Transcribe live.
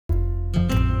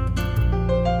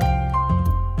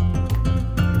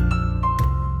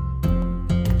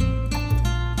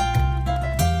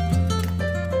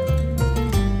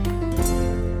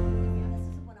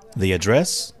The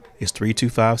address is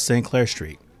 325 St. Clair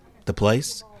Street. The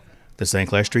place, the St.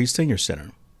 Clair Street Senior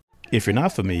Center. If you're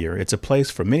not familiar, it's a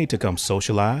place for many to come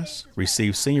socialize,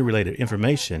 receive senior-related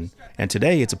information, and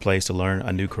today it's a place to learn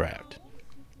a new craft.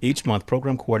 Each month,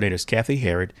 program coordinators Kathy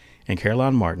Harrod and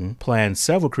Caroline Martin plan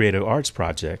several creative arts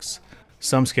projects,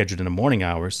 some scheduled in the morning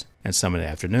hours and some in the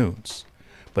afternoons.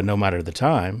 But no matter the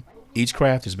time, each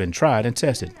craft has been tried and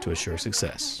tested to assure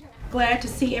success. Glad to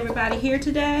see everybody here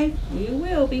today. We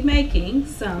will be making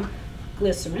some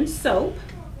glycerin soap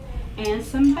and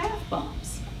some bath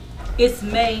bombs. It's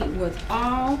made with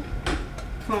all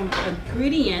from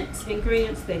ingredients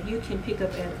that you can pick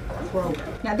up at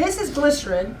Kroger. Now this is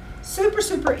glycerin,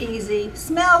 super easy,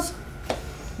 smells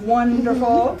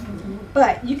wonderful,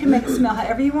 but you can make it smell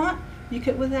however you want. You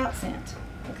could without scent,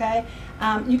 okay?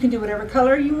 You can do whatever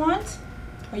color you want,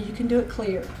 or you can do it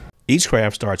clear. Each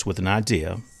craft starts with an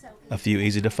idea, a few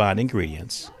easy to find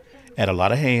ingredients, add a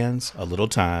lot of hands, a little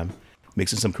time,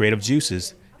 mixing some creative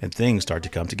juices, and things start to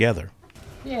come together.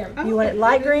 Yeah. You want it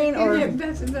light green or? Yeah,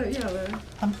 that's yellow.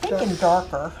 I'm thinking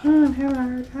darker. I'm having a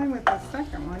hard time with the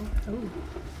second one. Ooh.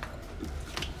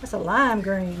 That's a lime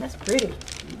green. That's pretty.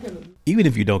 Even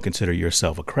if you don't consider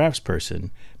yourself a craftsperson,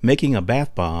 making a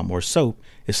bath bomb or soap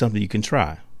is something you can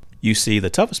try. You see, the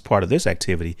toughest part of this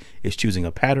activity is choosing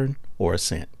a pattern or a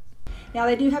scent. Now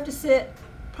they do have to sit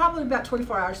probably about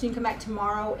 24 hours, so you can come back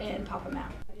tomorrow and pop them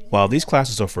out. While these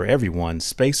classes are for everyone,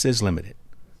 space is limited.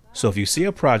 So if you see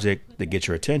a project that gets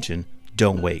your attention,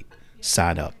 don't wait.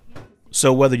 Sign up.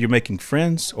 So whether you're making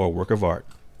friends or a work of art,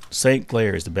 St.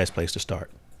 Clair is the best place to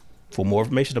start. For more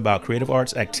information about creative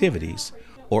arts activities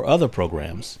or other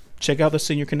programs, check out the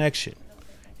Senior Connection.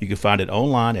 You can find it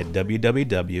online at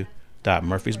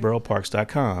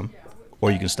www.murfreesboroparks.com, or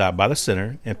you can stop by the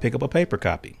center and pick up a paper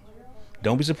copy.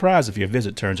 Don't be surprised if your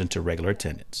visit turns into regular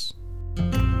attendance.